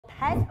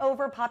Pet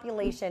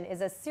overpopulation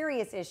is a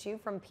serious issue,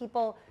 from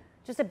people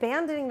just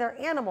abandoning their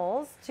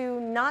animals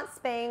to not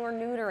spaying or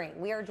neutering.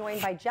 We are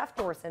joined by Jeff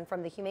Dorson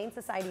from the Humane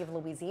Society of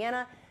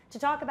Louisiana to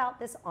talk about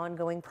this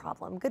ongoing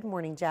problem. Good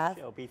morning, Jeff.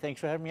 Shelby,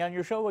 thanks for having me on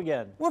your show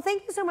again. Well,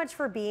 thank you so much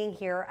for being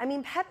here. I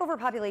mean, pet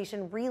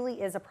overpopulation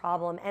really is a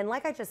problem. And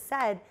like I just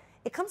said,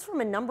 it comes from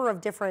a number of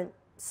different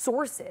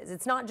sources.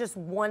 It's not just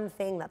one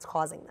thing that's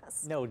causing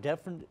this. No,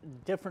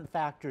 different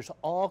factors,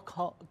 all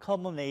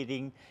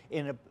culminating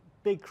in a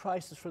big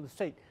crisis for the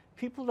state.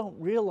 People don't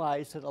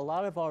realize that a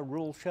lot of our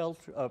rural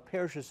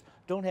parishes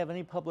don't have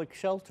any public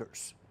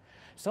shelters.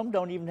 Some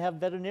don't even have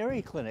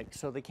veterinary clinics,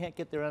 so they can't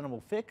get their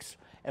animal fixed.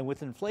 And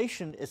with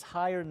inflation, it's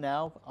higher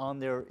now on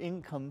their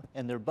income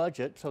and their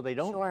budget, so they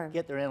don't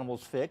get their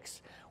animals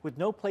fixed. With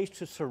no place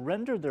to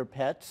surrender their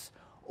pets,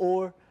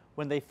 or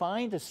when they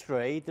find a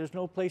stray, there's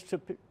no place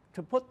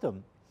to put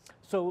them.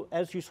 So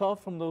as you saw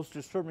from those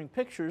disturbing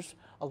pictures,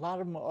 a lot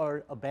of them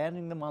are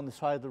abandoning them on the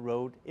side of the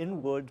road,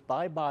 in woods,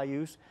 by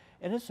bayous,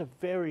 and it's a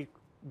very,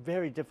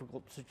 very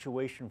difficult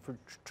situation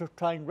to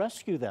try and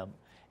rescue them.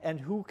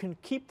 And who can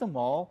keep them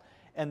all?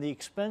 And the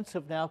expense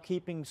of now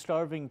keeping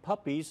starving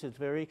puppies is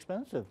very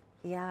expensive.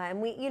 Yeah,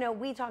 and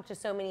we talk to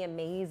so many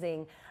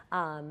amazing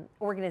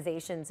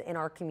organizations in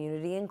our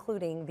community,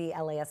 including the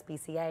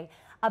LASPCA,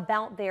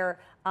 about their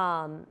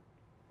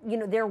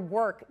their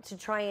work to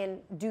try and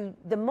do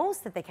the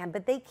most that they can,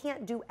 but they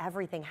can't do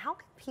everything. How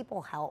can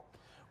people help?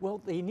 Well,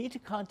 they need to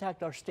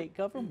contact our state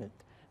government.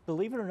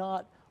 Believe it or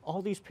not,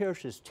 all these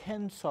parishes,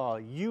 Tensaw,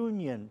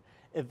 Union,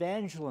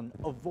 Evangeline,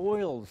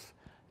 Avoyles,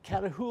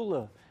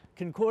 Catahoula,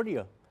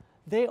 Concordia,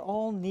 they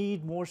all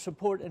need more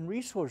support and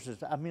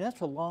resources. I mean, that's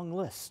a long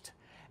list.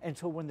 And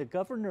so when the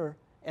governor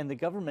and the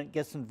government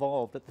gets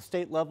involved at the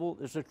state level,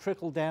 there's a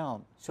trickle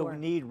down. So we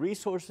need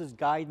resources,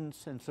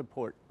 guidance, and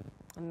support.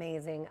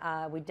 Amazing.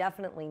 We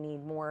definitely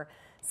need more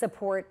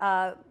support.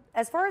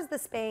 As far as the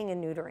spaying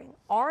and neutering,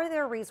 are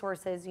there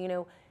resources,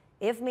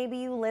 if maybe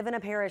you live in a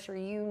parish or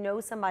you know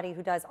somebody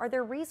who does, are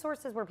there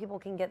resources where people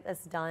can get this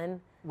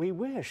done? We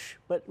wish,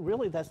 but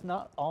really that's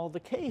not all the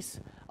case.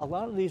 A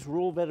lot of these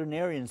rural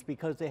veterinarians,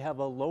 because they have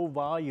a low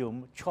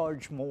volume,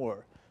 charge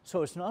more.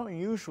 So it's not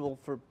unusual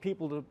for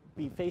people to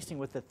be facing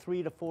with a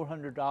 $300 to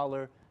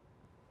 $400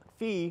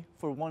 fee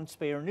for one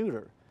spay or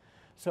neuter.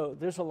 So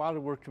there's a lot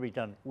of work to be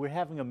done. We're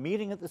having a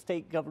meeting at the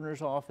state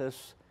governor's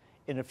office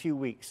in a few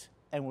weeks,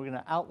 and we're going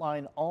to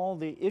outline all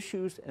the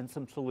issues and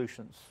some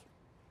solutions.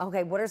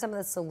 Okay, what are some of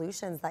the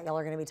solutions that y'all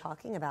are going to be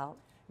talking about?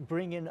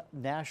 Bring in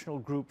national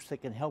groups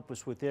that can help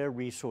us with their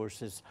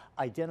resources,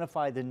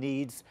 identify the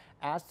needs,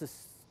 ask the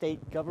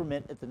state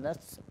government at the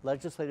next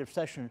legislative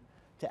session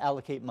to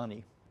allocate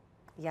money.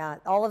 Yeah,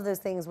 all of those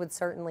things would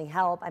certainly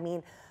help. I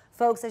mean,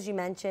 folks, as you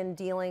mentioned,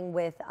 dealing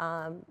with,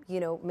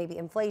 maybe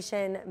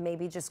inflation,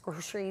 maybe just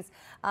groceries,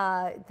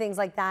 things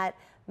like that,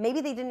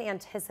 maybe they didn't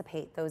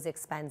anticipate those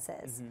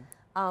expenses.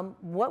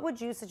 What would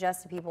you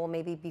suggest to people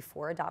maybe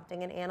before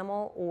adopting an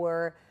animal,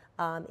 or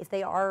if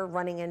they are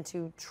running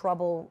into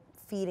trouble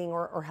feeding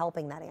or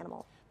helping that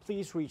animal?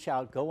 Please reach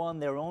out, go on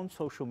their own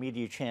social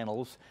media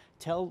channels,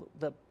 tell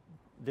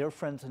their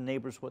friends and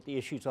neighbors what the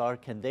issues are.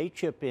 Can they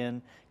chip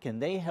in? Can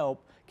they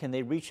help? Can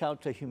they reach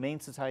out to humane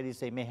societies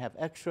they may have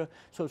extra?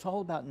 So it's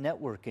all about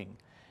networking.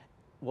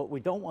 What we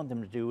don't want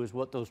them to do is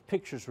what those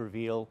pictures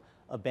reveal,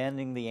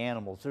 abandoning the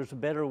animals. There's a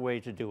better way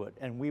to do it,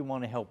 and we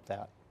want to help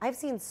that. I've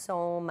seen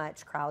so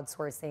much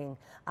crowdsourcing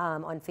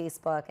on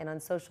Facebook and on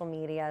social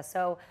media.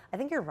 So I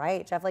think you're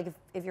right, Jeff. Like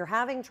if you're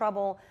having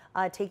trouble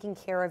taking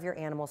care of your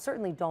animal,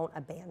 certainly don't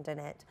abandon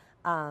it.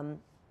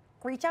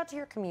 Reach out to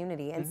your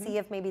community and see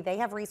if maybe they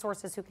have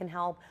resources who can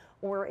help,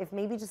 or if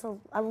maybe just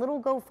a little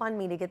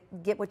GoFundMe to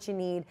get what you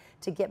need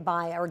to get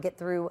by or get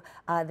through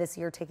this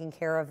year taking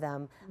care of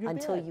them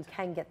until you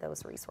can get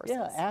those resources.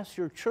 Yeah, ask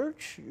your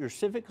church, your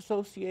civic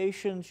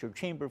associations, your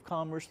Chamber of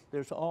Commerce.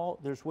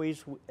 There's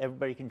ways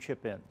everybody can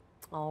chip in.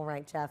 All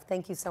right, Jeff.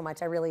 Thank you so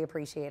much. I really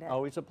appreciate it.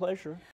 Always a pleasure.